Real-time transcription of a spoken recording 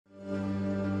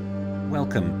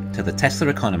Welcome to the Tesla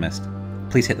Economist.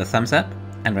 Please hit the thumbs up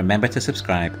and remember to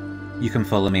subscribe. You can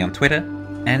follow me on Twitter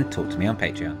and talk to me on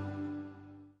Patreon.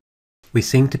 We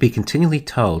seem to be continually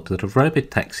told that a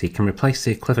robotaxi can replace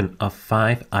the equivalent of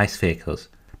 5 ICE vehicles.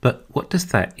 But what does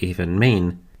that even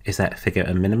mean? Is that figure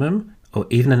a minimum or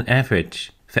even an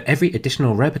average? For every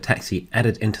additional robotaxi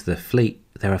added into the fleet,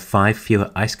 there are 5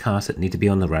 fewer ICE cars that need to be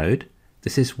on the road?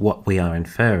 This is what we are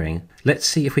inferring. Let's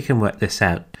see if we can work this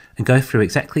out and go through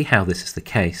exactly how this is the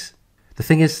case. The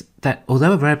thing is that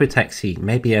although a robotaxi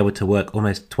may be able to work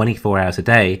almost 24 hours a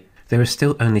day, there are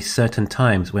still only certain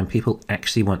times when people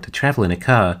actually want to travel in a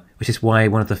car, which is why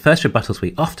one of the first rebuttals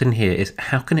we often hear is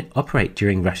how can it operate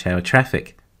during rush hour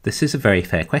traffic? This is a very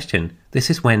fair question.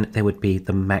 This is when there would be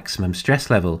the maximum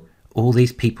stress level. All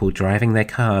these people driving their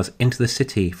cars into the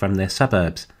city from their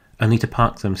suburbs, only to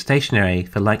park them stationary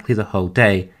for likely the whole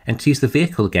day and to use the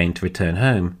vehicle again to return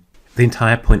home. The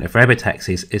entire point of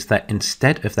robotaxis is that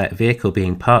instead of that vehicle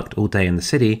being parked all day in the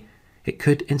city, it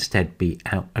could instead be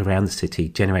out around the city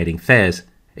generating fares.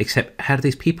 Except how do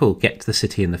these people get to the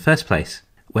city in the first place?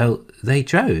 Well, they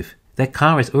drove. Their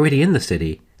car is already in the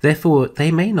city. Therefore, they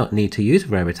may not need to use a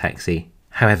robotaxi.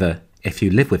 However, if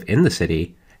you live within the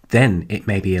city, then it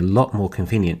may be a lot more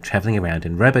convenient travelling around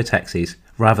in robotaxis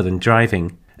rather than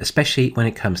driving, especially when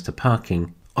it comes to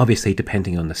parking, obviously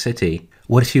depending on the city.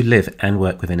 What if you live and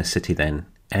work within a city then?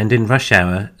 And in rush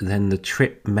hour, then the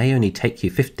trip may only take you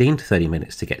 15 to 30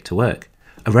 minutes to get to work.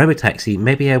 A robotaxi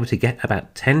may be able to get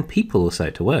about 10 people or so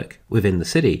to work within the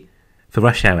city. For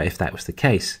rush hour, if that was the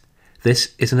case,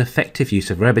 this is an effective use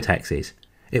of robotaxis.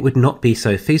 It would not be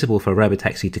so feasible for a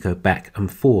robotaxi to go back and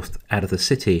forth out of the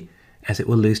city, as it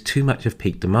will lose too much of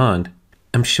peak demand.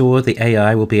 I'm sure the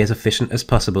AI will be as efficient as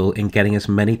possible in getting as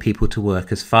many people to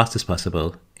work as fast as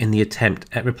possible in the attempt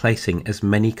at replacing as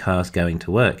many cars going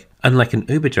to work. Unlike an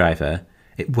Uber driver,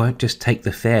 it won't just take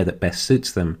the fare that best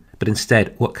suits them, but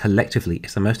instead what collectively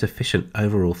is the most efficient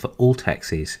overall for all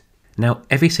taxis. Now,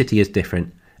 every city is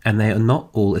different, and they are not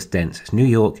all as dense as New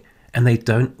York, and they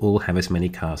don't all have as many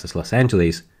cars as Los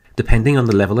Angeles. Depending on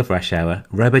the level of rush hour,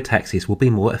 robotaxis will be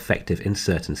more effective in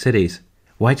certain cities.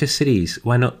 Why just cities?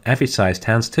 Why not average-sized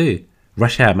towns too?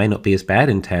 Rush hour may not be as bad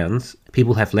in towns,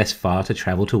 people have less far to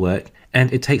travel to work,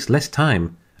 and it takes less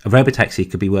time. A robotaxi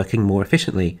could be working more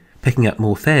efficiently, picking up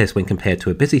more fares when compared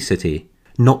to a busy city.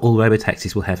 Not all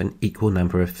robotaxis will have an equal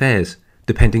number of fares,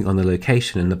 depending on the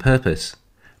location and the purpose.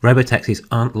 Robotaxis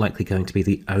aren't likely going to be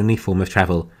the only form of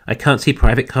travel. I can't see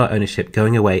private car ownership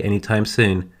going away anytime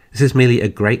soon. This is merely a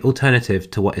great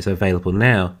alternative to what is available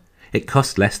now. It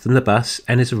costs less than the bus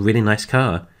and is a really nice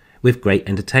car, with great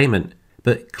entertainment.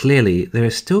 But clearly, there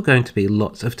is still going to be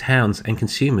lots of towns and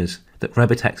consumers that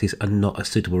robotaxis are not a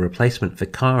suitable replacement for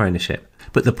car ownership.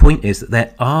 But the point is that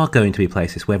there are going to be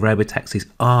places where robotaxis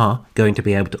are going to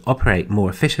be able to operate more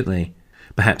efficiently.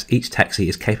 Perhaps each taxi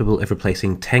is capable of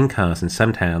replacing 10 cars in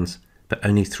some towns, but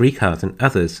only 3 cars in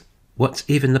others. What's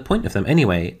even the point of them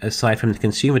anyway, aside from the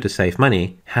consumer to save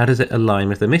money? How does it align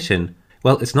with the mission?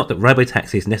 Well, it's not that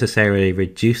robotaxis necessarily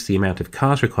reduce the amount of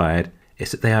cars required, it's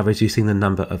that they are reducing the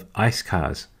number of ICE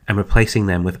cars and replacing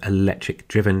them with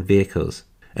electric-driven vehicles.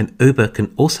 An Uber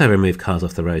can also remove cars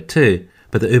off the road too,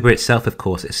 but the Uber itself, of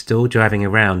course, is still driving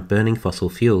around burning fossil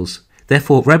fuels.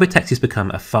 Therefore, robotaxis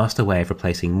become a faster way of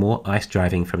replacing more ICE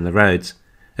driving from the roads.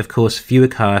 Of course, fewer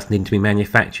cars needing to be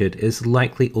manufactured is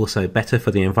likely also better for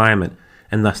the environment,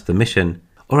 and thus the mission.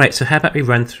 Alright, so how about we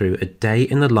run through a day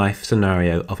in the life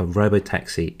scenario of a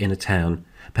robotaxi in a town,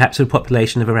 perhaps with a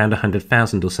population of around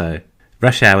 100,000 or so.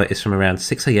 Rush hour is from around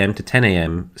 6 AM to 10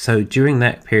 AM, so during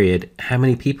that period, how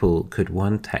many people could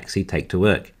one taxi take to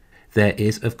work? There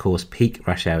is, of course, peak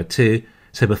rush hour too,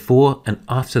 so before and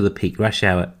after the peak rush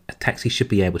hour, a taxi should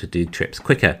be able to do trips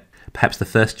quicker. Perhaps the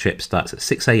first trip starts at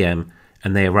 6 AM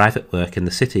and they arrive at work in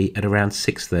the city at around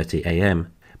 6:30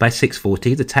 AM. By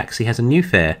 6:40, the taxi has a new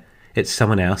fare. It's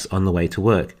someone else on the way to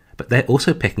work, but they're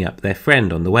also picking up their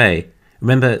friend on the way.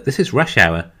 Remember, this is rush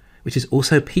hour, which is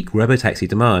also peak robotaxi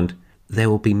demand. There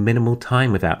will be minimal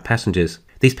time without passengers.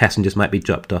 These passengers might be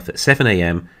dropped off at 7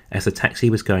 AM as the taxi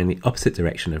was going the opposite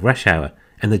direction of rush hour,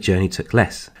 and the journey took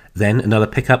less. Then another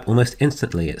pickup almost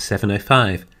instantly at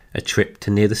 7:05, a trip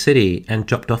to near the city, and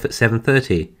dropped off at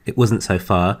 7:30. It wasn't so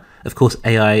far. Of course,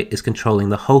 AI is controlling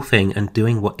the whole thing and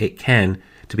doing what it can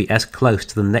to be as close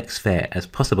to the next fare as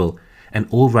possible, and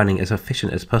all running as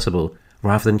efficient as possible,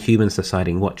 rather than humans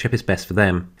deciding what trip is best for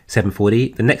them.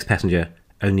 7:40, the next passenger,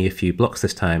 only a few blocks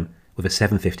this time, with a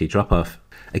 7:50 drop-off.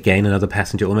 Again, another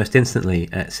passenger almost instantly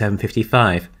at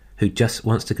 7:55, who just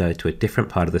wants to go to a different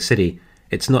part of the city.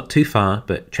 It's not too far,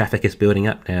 but traffic is building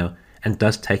up now, and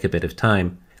does take a bit of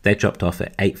time. They're dropped off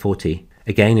at 8:40.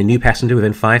 Again, a new passenger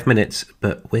within 5 minutes,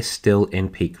 but we're still in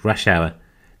peak rush hour.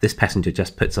 This passenger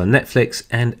just puts on Netflix,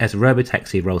 and as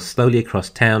Robotaxi rolls slowly across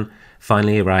town,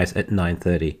 finally arrives at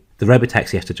 9:30. The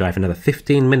Robotaxi has to drive another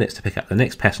 15 minutes to pick up the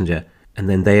next passenger, and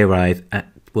then they arrive at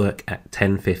work at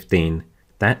 10:15.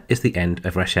 That is the end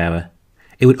of rush hour.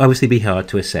 It would obviously be hard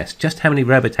to assess just how many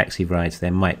Robotaxi rides there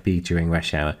might be during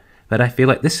rush hour, but I feel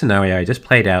like this scenario I just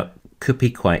played out could be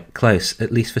quite close,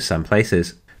 at least for some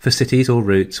places. For cities or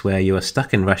routes where you are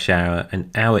stuck in rush hour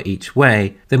an hour each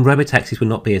way, then Robotaxis will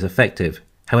not be as effective.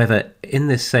 However, in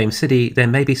this same city, there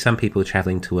may be some people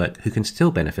travelling to work who can still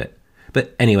benefit.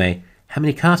 But anyway, how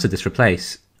many cars did this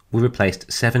replace? We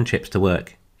replaced 7 trips to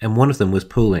work, and one of them was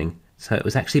pooling, so it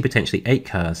was actually potentially 8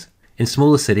 cars. In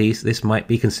smaller cities, this might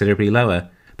be considerably lower.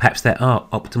 Perhaps there are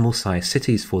optimal sized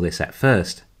cities for this at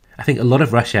first. I think a lot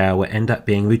of rush hour will end up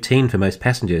being routine for most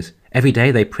passengers. Every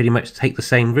day they pretty much take the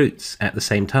same routes at the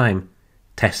same time.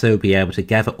 Tesla will be able to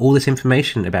gather all this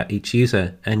information about each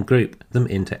user and group them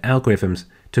into algorithms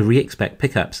to re-expect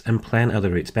pickups and plan other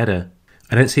routes better.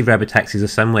 I don't see Robotaxis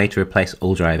as some way to replace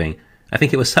all driving. I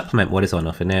think it will supplement what is on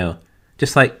offer now.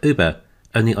 Just like Uber,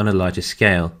 only on a larger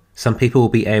scale. Some people will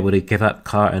be able to give up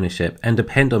car ownership and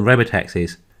depend on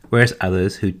Robotaxis, whereas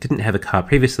others who didn't have a car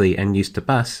previously and used to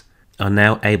bus are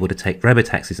now able to take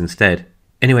Robotaxis instead.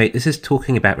 Anyway, this is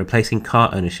talking about replacing car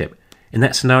ownership. In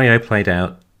that scenario played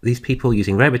out, these people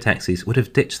using Robotaxis would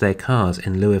have ditched their cars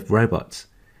in lieu of robots.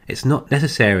 It's not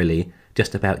necessarily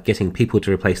just about getting people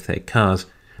to replace their cars,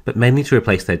 but mainly to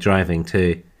replace their driving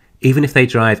too. Even if they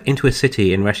drive into a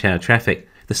city in rush hour traffic,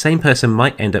 the same person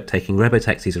might end up taking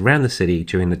Robotaxis around the city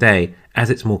during the day as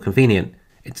it's more convenient.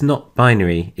 It's not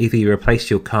binary. Either you replace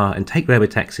your car and take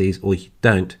Robotaxis or you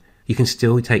don't. You can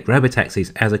still take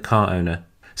Robotaxis as a car owner.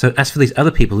 So as for these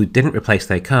other people who didn't replace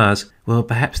their cars, well,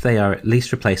 perhaps they are at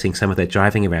least replacing some of their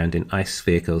driving around in ICE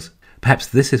vehicles. Perhaps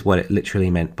this is what it literally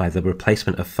meant by the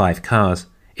replacement of 5 cars.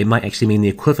 It might actually mean the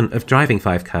equivalent of driving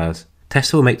 5 cars.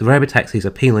 Tesla will make the Robotaxis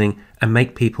appealing and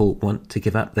make people want to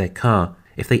give up their car.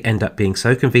 If they end up being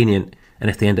so convenient and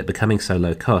if they end up becoming so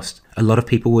low cost, a lot of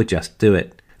people would just do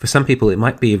it. For some people it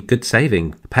might be a good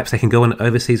saving. Perhaps they can go on an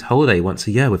overseas holiday once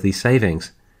a year with these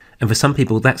savings. And for some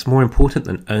people that's more important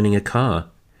than owning a car.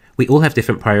 We all have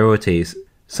different priorities.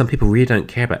 Some people really don't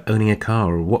care about owning a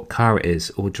car or what car it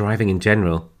is or driving in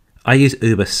general. I use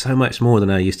Uber so much more than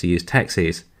I used to use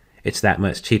taxis. It's that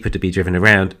much cheaper to be driven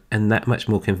around and that much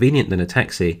more convenient than a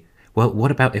taxi. Well,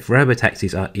 what about if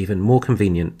Robotaxis are even more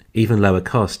convenient, even lower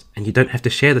cost, and you don't have to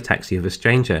share the taxi with a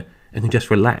stranger and can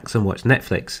just relax and watch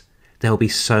Netflix? There will be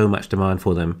so much demand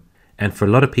for them. And for a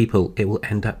lot of people, it will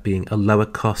end up being a lower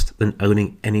cost than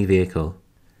owning any vehicle.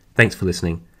 Thanks for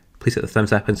listening. Please hit the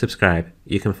thumbs up and subscribe.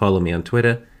 You can follow me on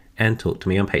Twitter and talk to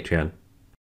me on Patreon.